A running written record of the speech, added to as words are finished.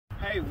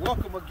Hey,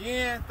 welcome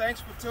again.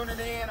 Thanks for tuning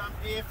in. I'm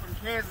Ed from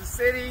Kansas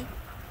City,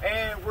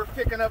 and we're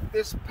picking up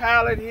this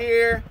pallet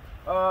here.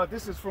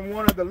 This is from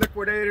one of the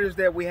liquidators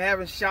that we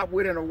haven't shopped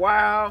with in a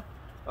while,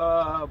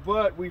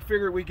 but we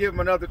figured we'd give them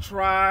another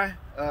try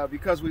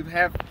because we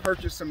have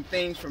purchased some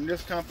things from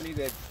this company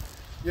that,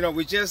 you know,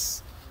 we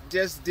just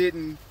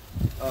didn't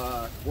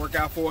work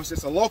out for us.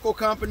 It's a local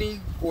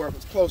company, or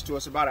it's close to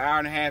us, about an hour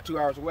and a half, 2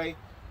 hours away.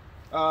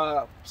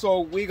 So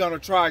we're gonna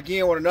try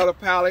again with another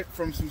pallet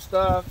from some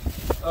stuff.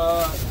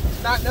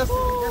 Not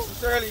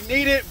necessarily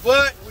needed,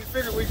 but we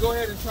figured we'd go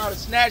ahead and try to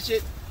snatch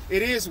it.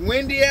 It is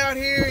windy out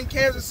here in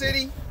Kansas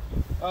City,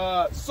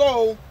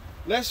 so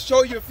let's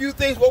show you a few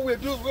things. What we'll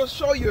do is we'll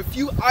show you a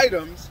few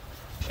items,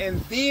 and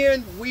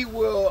then we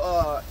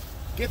will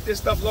get this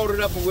stuff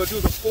loaded up, and we'll do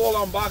the full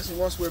unboxing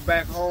once we're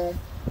back home.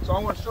 So I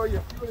want to show you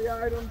a few of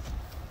the items.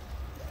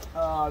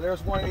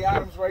 There's one of the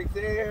items right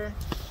there.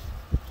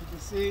 You can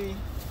see,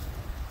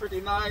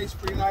 pretty nice,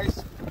 pretty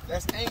nice.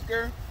 That's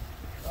Anchor.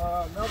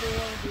 Another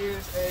one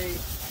is a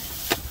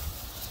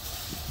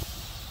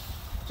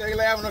J-Lab.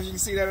 I don't know if you can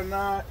see that or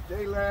not.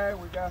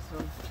 J-Lab. We got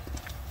some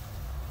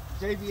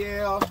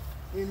JBL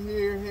in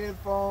here,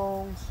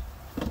 headphones.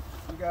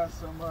 We got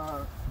some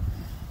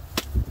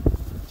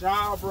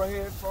Jabra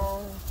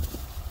headphones.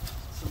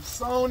 Some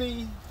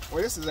Sony.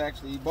 Well, this is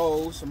actually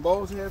Bose. Some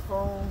Bose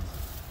headphones.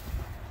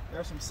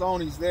 There's some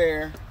Sonys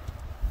there.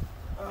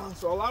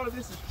 So a lot of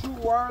this is true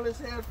wireless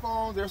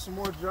headphones. There's some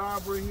more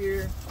Jabra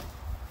here.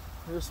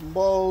 There's some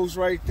Bose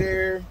right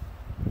there.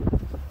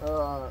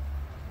 A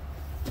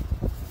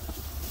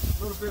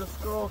little bit of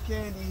skull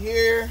candy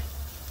here.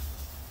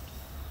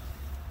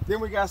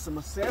 Then we got some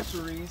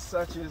accessories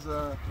such as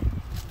a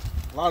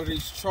lot of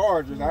these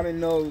chargers. I didn't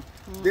know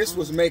this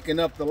was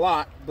making up the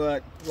lot,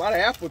 but a lot of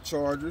Apple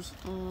chargers.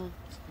 You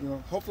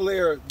know,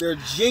 hopefully they're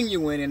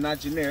genuine and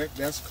not generic.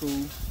 That's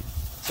cool.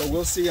 So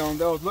we'll see on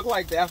those. Look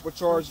like the Apple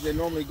chargers that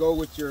normally go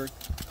with your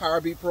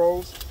Powerbeat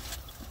Pros.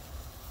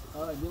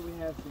 And then we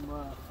have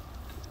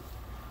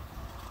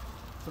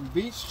some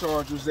Beats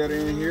chargers that are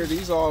in here.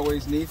 These are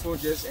always needful,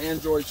 just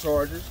Android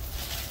chargers.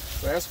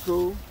 So that's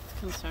cool.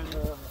 Concerning.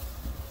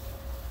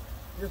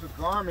 Here's a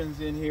Garmin's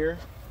in here.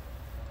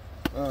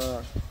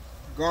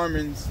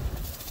 Garmin's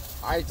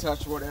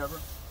iTouch, whatever.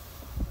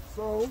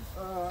 So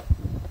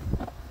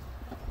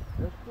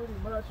that's pretty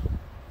much.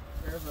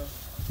 There's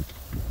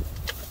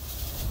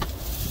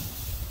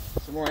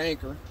some more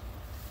Anchor.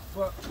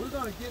 But we're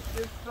gonna get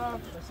this stuff.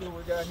 Let's see what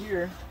we got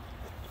here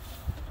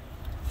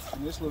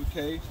in this little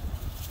case.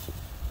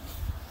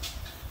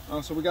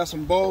 So we got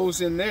some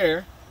Bose in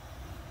there.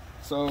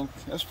 So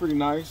that's pretty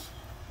nice.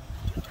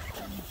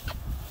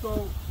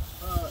 So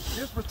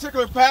this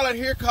particular pallet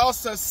here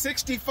costs us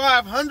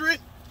 $6,500,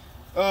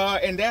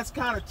 and that's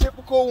kind of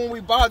typical when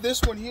we buy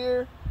this one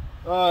here.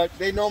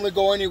 They normally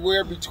go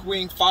anywhere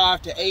between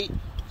 5 to 8.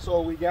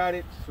 So we got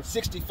it for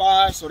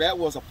 $65, so that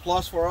was a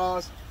plus for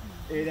us.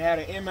 It had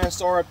an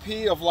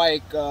MSRP of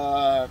like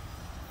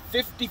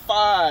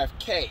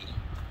 $55K,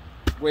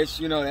 which,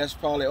 you know, that's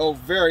probably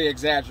very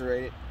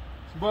exaggerated.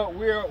 But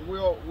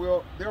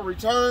they're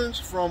returns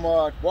from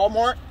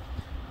Walmart,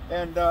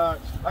 and like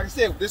I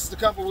said, this is the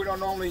company we don't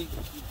normally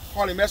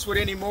hardly mess with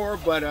anymore.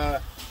 But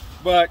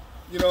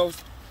you know,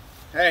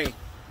 hey,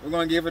 we're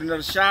gonna give it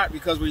another shot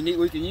because we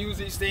can use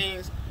these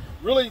things.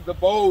 Really, the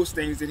Bose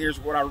things in here is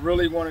what I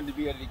really wanted to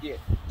be able to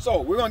get.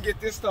 So we're gonna get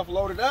this stuff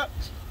loaded up,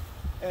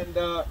 and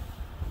we'll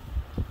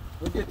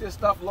get this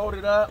stuff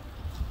loaded up.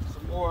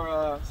 Some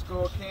more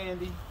skull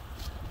candy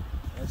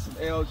and some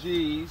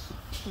LGs.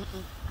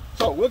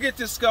 So we'll get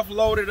this stuff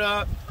loaded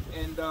up,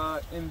 and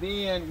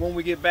then when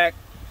we get back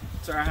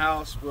to our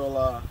house,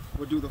 we'll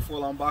do the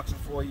full unboxing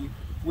for you.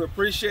 We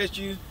appreciate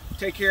you.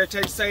 Take care.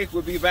 Take safe.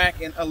 We'll be back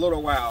in a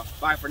little while.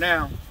 Bye for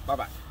now. Bye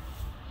bye.